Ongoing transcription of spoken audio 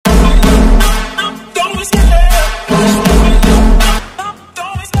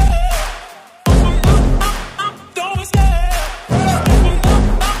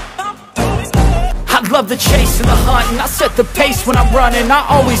set the pace when I'm running. I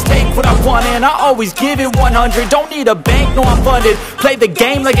always take what I want and I always give it 100. Don't need a bank, no I'm funded. Play the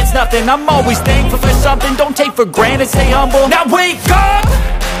game like it's nothing. I'm always thankful for something. Don't take for granted, stay humble. Now wake up!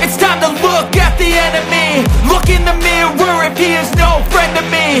 It's time to look at the enemy. Look in the mirror if he is no friend to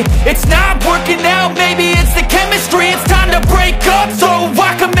me. It's not working out, maybe it's the chemistry. It's time to break up so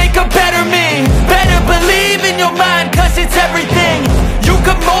I can make a better me. Better believe in your mind, cause it's everything. You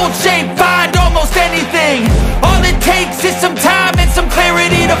can mold, shape, find almost anything. All it takes is some time and some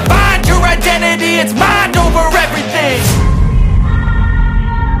clarity to find your identity. It's mine.